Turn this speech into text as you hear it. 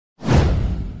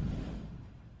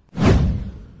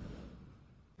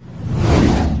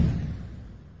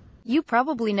You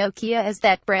probably know Kia as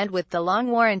that brand with the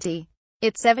long warranty.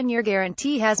 Its 7-year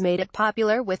guarantee has made it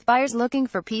popular with buyers looking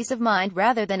for peace of mind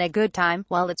rather than a good time,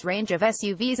 while its range of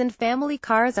SUVs and family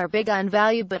cars are big on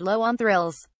value but low on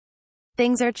thrills.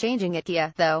 Things are changing at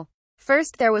Kia, though.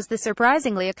 First there was the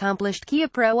surprisingly accomplished Kia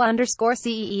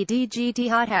Pro_CED GT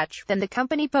hot hatch, then the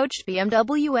company poached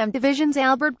BMW M Division's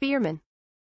Albert Biermann.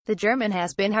 The German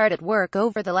has been hard at work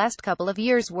over the last couple of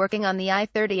years working on the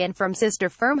i30 and from sister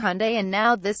firm Hyundai, and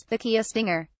now the Kia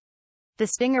Stinger. The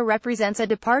Stinger represents a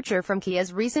departure from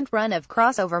Kia's recent run of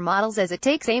crossover models as it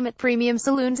takes aim at premium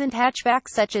saloons and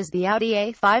hatchbacks such as the Audi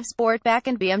A5 Sportback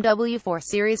and BMW 4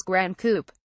 Series Gran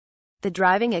Coupe. The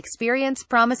driving experience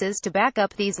promises to back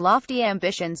up these lofty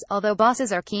ambitions, although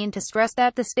bosses are keen to stress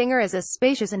that the Stinger is a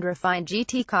spacious and refined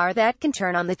GT car that can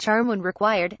turn on the charm when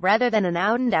required, rather than an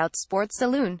out-and-out sports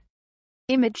saloon.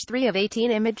 Image 3 of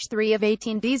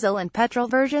 18 diesel and petrol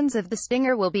versions of the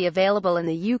Stinger will be available in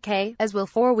the UK, as will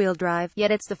four-wheel drive, yet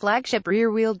it's the flagship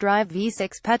rear-wheel drive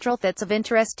V6 petrol that's of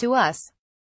interest to us.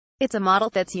 It's a model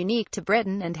that's unique to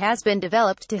Britain and has been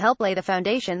developed to help lay the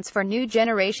foundations for new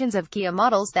generations of Kia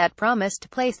models that promise to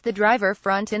place the driver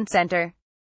front and center.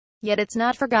 Yet it's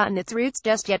not forgotten its roots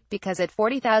just yet, because at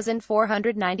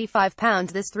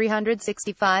 £40,495 this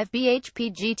 365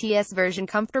 bhp GTS version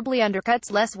comfortably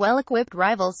undercuts less well-equipped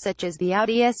rivals such as the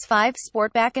Audi S5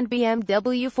 Sportback and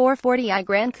BMW 440i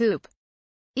Gran Coupe.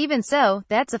 Even so,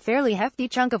 that's a fairly hefty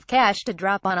chunk of cash to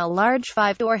drop on a large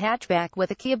five-door hatchback with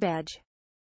a Kia badge.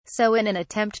 So in an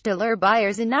attempt to lure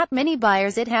buyers, and not many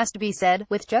buyers it has to be said,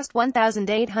 with just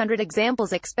 1,800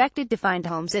 examples expected to find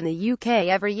homes in the UK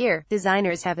every year,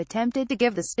 designers have attempted to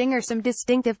give the Stinger some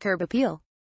distinctive curb appeal.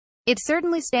 It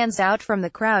certainly stands out from the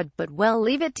crowd, but we'll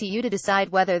leave it to you to decide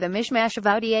whether the mishmash of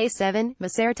Audi A7,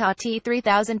 Maserati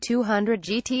 3200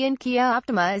 GT and Kia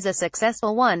Optima is a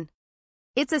successful one.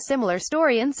 It's a similar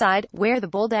story inside, where the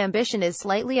bold ambition is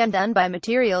slightly undone by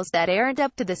materials that aren't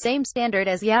up to the same standard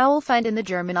as you'll find in the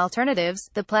German alternatives.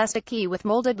 The plastic key with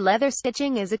molded leather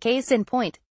stitching is a case in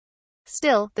point.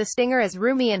 Still, the Stinger is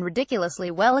roomy and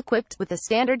ridiculously well equipped, with a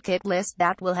standard kit list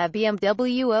that will have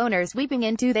BMW owners weeping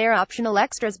into their optional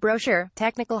extras brochure.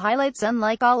 Technical highlights: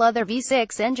 unlike all other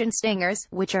V6 engine Stingers,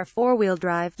 which are four-wheel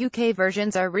drive, UK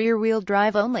versions are rear-wheel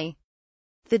drive only.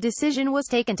 The decision was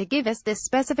taken to give us this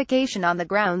specification on the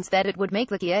grounds that it would make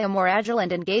the Kia a more agile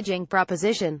and engaging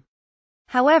proposition.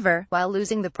 However, while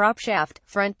losing the prop shaft,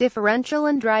 front differential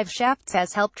and drive shafts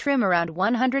has helped trim around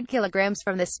 100 kilograms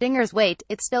from the Stinger's weight,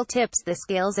 it still tips the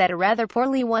scales at a rather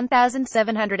poorly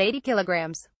 1,780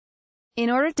 kilograms. In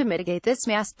order to mitigate this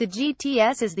mass, the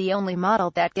GTS is the only model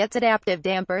that gets adaptive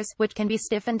dampers, which can be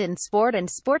stiffened in sport and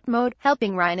sport mode,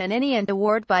 helping ride in any and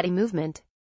toward body movement.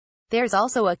 There's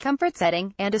also a comfort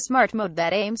setting, and a smart mode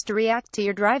that aims to react to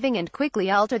your driving and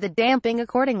quickly alter the damping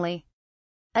accordingly.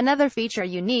 Another feature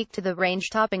unique to the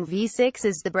range-topping V6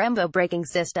 is the Brembo braking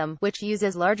system, which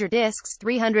uses larger discs,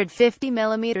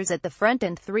 350mm at the front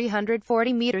and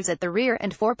 340mm at the rear,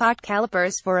 and 4-pot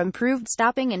calipers for improved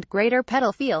stopping and greater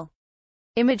pedal feel.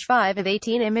 Image 5 of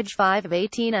 18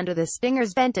 under the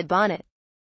Stinger's vented bonnet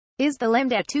is the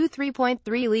Lambda 2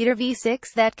 3.3-liter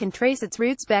V6 that can trace its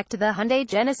roots back to the Hyundai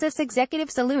Genesis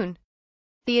Executive Saloon.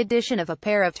 The addition of a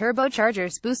pair of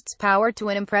turbochargers boosts power to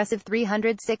an impressive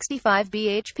 365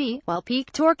 bhp, while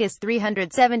peak torque is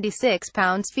 376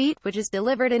 pounds-feet, which is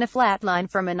delivered in a flat line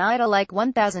from an idle-like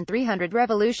 1,300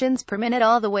 revolutions per minute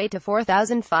all the way to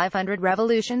 4,500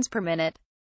 revolutions per minute.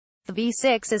 The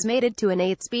V6 is mated to an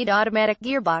 8-speed automatic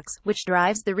gearbox, which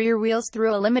drives the rear wheels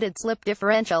through a limited slip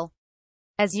differential.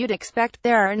 As you'd expect,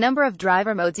 there are a number of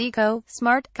driver modes: Eco,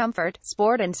 Smart, Comfort,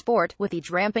 Sport and Sport, with each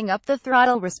ramping up the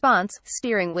throttle response,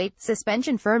 steering weight,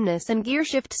 suspension firmness and gear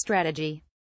shift strategy.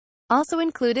 Also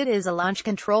included is a launch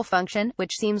control function,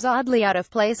 which seems oddly out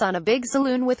of place on a big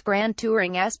saloon with grand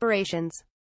touring aspirations.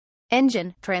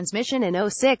 Engine, transmission and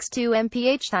 0.62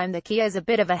 mph time. The Kia is a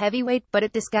bit of a heavyweight, but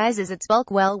it disguises its bulk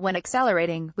well when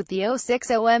accelerating, with the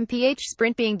 0.60 mph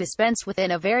sprint being dispensed within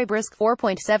a very brisk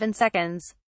 4.7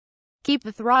 seconds. Keep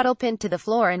the throttle pinned to the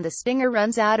floor and the Stinger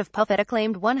runs out of puff at a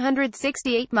claimed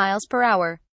 168 miles per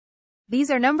hour.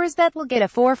 These are numbers that will get a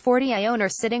 440i owner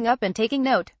sitting up and taking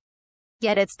note.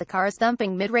 Yet it's the car's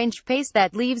thumping mid-range pace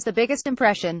that leaves the biggest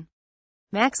impression.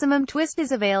 Maximum twist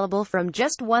is available from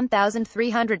just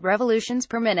 1,300 revolutions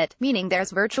per minute, meaning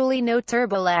there's virtually no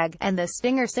turbo lag, and the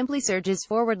Stinger simply surges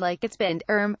forward like it's been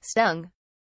stung.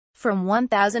 From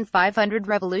 1,500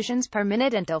 revolutions per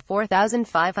minute until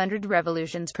 4,500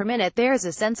 revolutions per minute, there's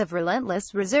a sense of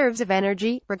relentless reserves of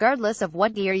energy, regardless of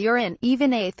what gear you're in,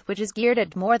 even 8th, which is geared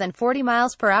at more than 40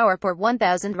 miles per hour per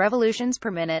 1,000 revolutions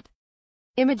per minute.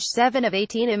 Image 7 of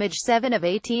 18. Image 7 of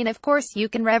 18. Of course you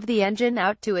can rev the engine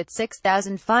out to its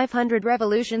 6,500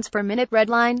 revolutions per minute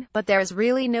redline, but there's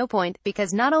really no point,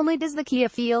 because not only does the Kia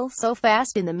feel so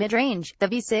fast in the mid-range, the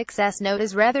V6's note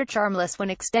is rather charmless when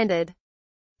extended.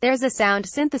 There's a sound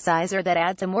synthesizer that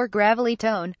adds a more gravelly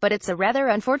tone, but it's a rather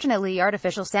unfortunately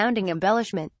artificial sounding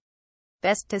embellishment.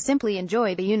 Best to simply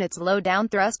enjoy the unit's low down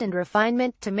thrust and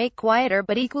refinement to make quieter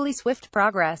but equally swift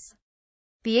progress.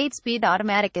 The 8-speed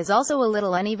automatic is also a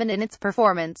little uneven in its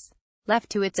performance. Left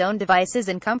to its own devices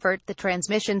and comfort, the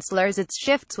transmission slurs its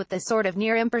shifts with the sort of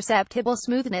near imperceptible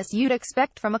smoothness you'd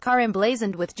expect from a car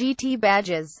emblazoned with GT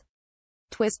badges.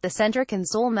 Twist the center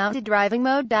console-mounted driving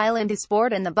mode dial into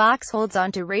sport and the box holds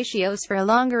onto ratios for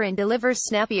longer and delivers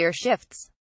snappier shifts.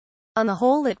 On the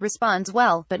whole it responds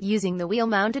well, but using the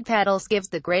wheel-mounted paddles gives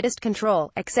the greatest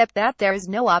control, except that there is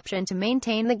no option to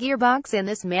maintain the gearbox in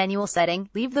this manual setting.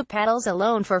 Leave the paddles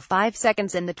alone for 5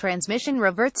 seconds and the transmission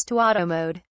reverts to auto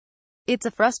mode. It's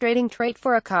a frustrating trait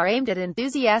for a car aimed at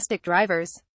enthusiastic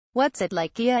drivers. What's It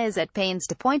Like? Kia is at pains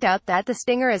to point out that the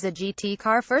Stinger is a GT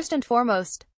car first and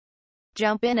foremost.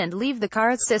 Jump in and leave the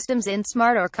car's systems in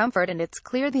smart or comfort and it's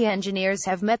clear the engineers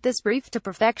have met this brief to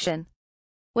perfection.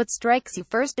 What strikes you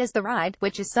first is the ride,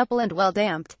 which is supple and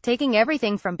well-damped, taking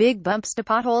everything from big bumps to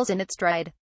potholes in its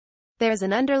stride. There's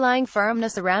an underlying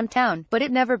firmness around town, but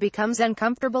it never becomes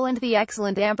uncomfortable and the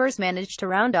excellent dampers manage to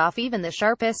round off even the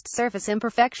sharpest surface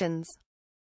imperfections.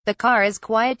 The car is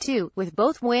quiet too, with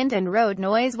both wind and road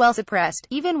noise well suppressed,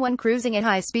 even when cruising at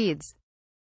high speeds.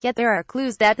 Yet there are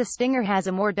clues that the Stinger has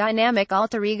a more dynamic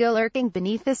alter ego lurking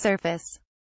beneath the surface.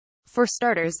 For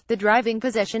starters, the driving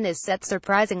position is set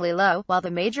surprisingly low, while the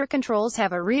major controls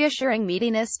have a reassuring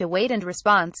meatiness to weight and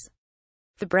response.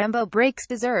 The Brembo brakes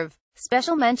deserve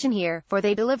special mention here, for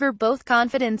they deliver both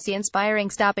confidence-inspiring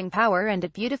stopping power and a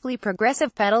beautifully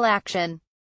progressive pedal action.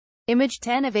 Image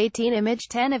 10 of 18. Image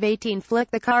 10 of 18.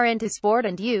 Flick the car into sport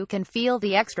and you can feel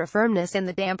the extra firmness in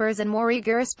the dampers and more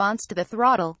eager response to the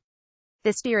throttle.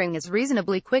 The steering is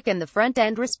reasonably quick and the front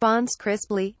end responds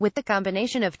crisply, with the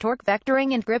combination of torque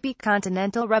vectoring and grippy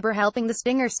Continental rubber helping the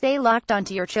Stinger stay locked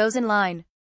onto your chosen line.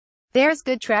 There's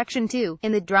good traction too,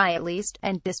 in the dry at least,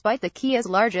 and despite the Kia's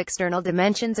large external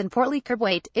dimensions and portly curb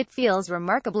weight, it feels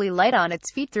remarkably light on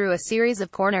its feet through a series of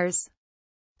corners.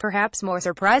 Perhaps more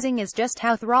surprising is just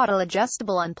how throttle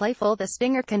adjustable and playful the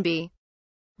Stinger can be.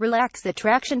 Relax the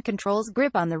traction control's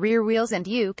grip on the rear wheels and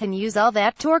you can use all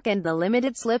that torque and the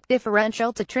limited slip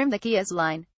differential to trim the Kia's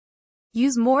line.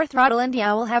 Use more throttle and you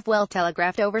will have well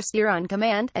telegraphed oversteer on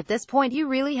command. At this point you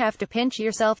really have to pinch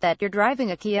yourself that you're driving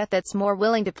a Kia that's more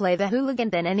willing to play the hooligan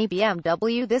than any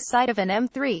BMW this side of an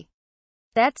M3.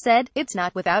 That said, it's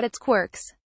not without its quirks.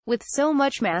 With so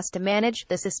much mass to manage,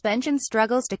 the suspension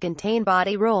struggles to contain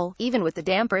body roll, even with the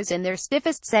dampers in their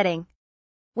stiffest setting.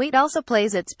 Weight also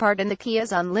plays its part in the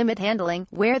Kia's on-limit handling,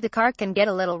 where the car can get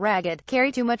a little ragged,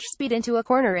 carry too much speed into a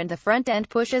corner and the front end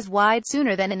pushes wide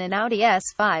sooner than in an Audi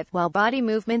S5, while body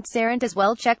movements aren't as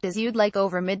well checked as you'd like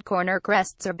over mid-corner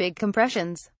crests or big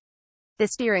compressions. The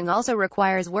steering also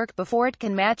requires work before it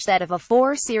can match that of a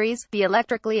 4 Series. The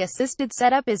electrically assisted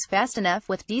setup is fast enough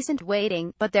with decent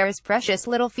weighting, but there is precious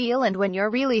little feel and when you're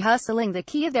really hustling the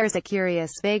Kia there's a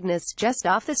curious vagueness just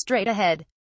off the straight ahead.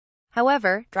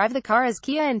 However, drive the car as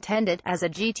Kia intended, as a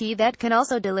GT that can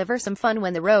also deliver some fun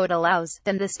when the road allows,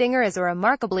 then the Stinger is a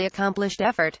remarkably accomplished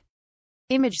effort.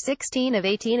 Image 16 of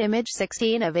 18. Image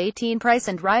 16 of 18. Price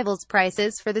and rivals.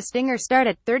 Prices for the Stinger start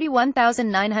at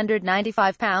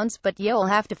 £31,995, but you'll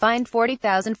have to find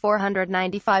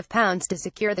 £40,495 to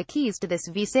secure the keys to this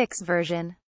V6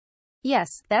 version.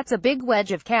 Yes, that's a big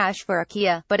wedge of cash for a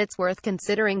Kia, but it's worth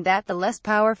considering that the less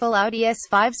powerful Audi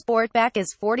S5 Sportback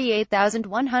is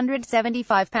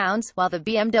 £48,175, while the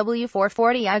BMW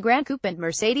 440i Gran Coupe and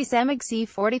Mercedes AMG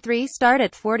C43 start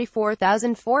at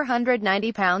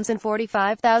 £44,490 and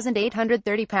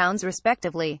 £45,830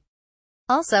 respectively.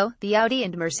 Also, the Audi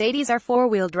and Mercedes are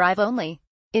four-wheel drive only.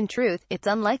 In truth, it's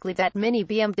unlikely that many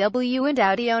BMW and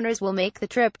Audi owners will make the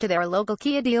trip to their local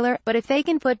Kia dealer, but if they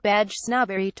can put badge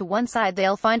snobbery to one side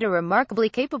they'll find a remarkably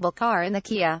capable car in the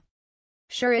Kia.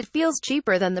 Sure, it feels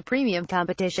cheaper than the premium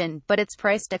competition, but it's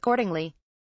priced accordingly.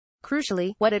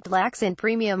 Crucially, what it lacks in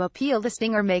premium appeal the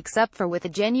Stinger makes up for with a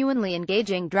genuinely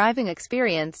engaging driving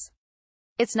experience.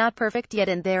 It's not perfect yet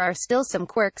and there are still some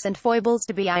quirks and foibles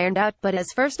to be ironed out, but as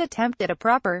first attempt at a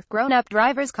proper, grown-up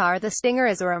driver's car the Stinger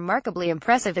is a remarkably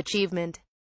impressive achievement.